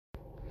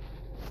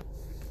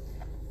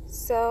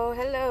So,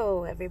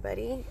 hello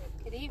everybody.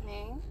 Good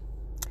evening.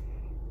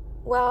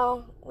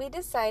 Well, we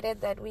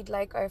decided that we'd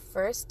like our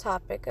first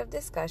topic of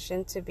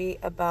discussion to be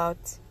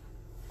about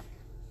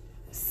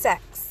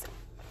sex.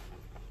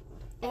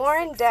 More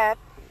in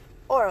depth,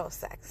 oral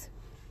sex.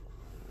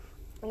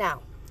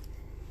 Now,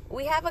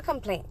 we have a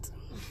complaint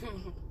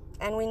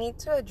and we need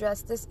to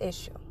address this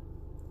issue.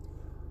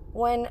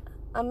 When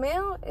a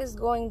male is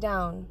going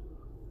down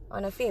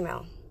on a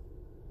female,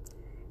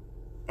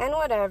 and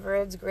whatever,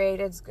 it's great,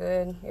 it's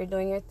good, you're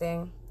doing your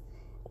thing.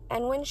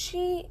 And when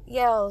she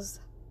yells,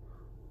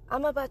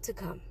 I'm about to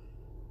come.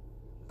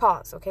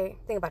 Pause, okay?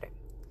 Think about it.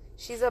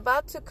 She's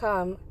about to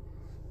come,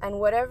 and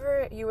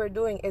whatever you were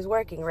doing is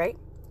working, right?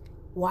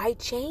 Why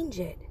change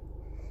it?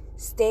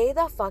 Stay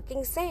the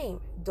fucking same.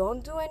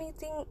 Don't do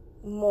anything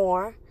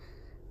more.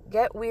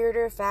 Get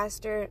weirder,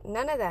 faster.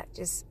 None of that.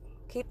 Just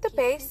keep the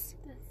pace.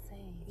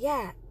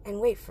 Yeah, and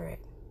wait for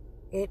it.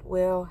 It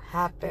will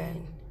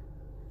happen.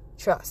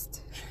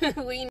 Trust.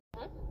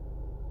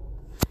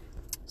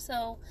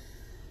 So,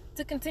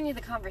 to continue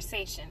the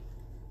conversation,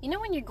 you know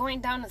when you're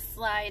going down a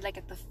slide, like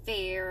at the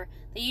fair,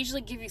 they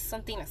usually give you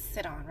something to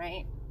sit on,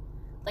 right?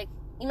 Like,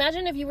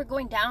 imagine if you were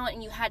going down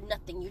and you had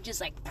nothing. You just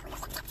like...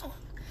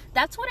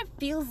 That's what it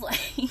feels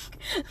like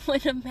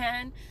when a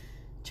man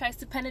tries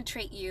to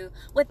penetrate you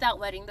without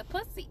wetting the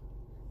pussy.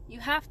 You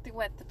have to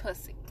wet the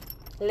pussy.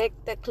 Lick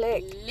the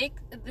click. Lick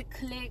the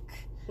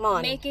click.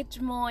 Mon. Make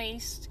it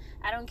moist.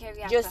 I don't care if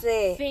you have Just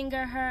to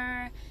finger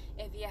her,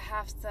 if you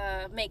have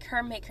to make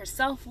her make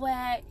herself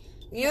wet.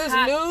 Use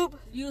lube.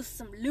 Use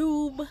some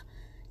lube.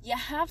 You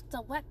have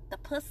to wet the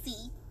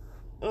pussy.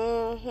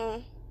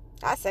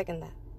 I second that.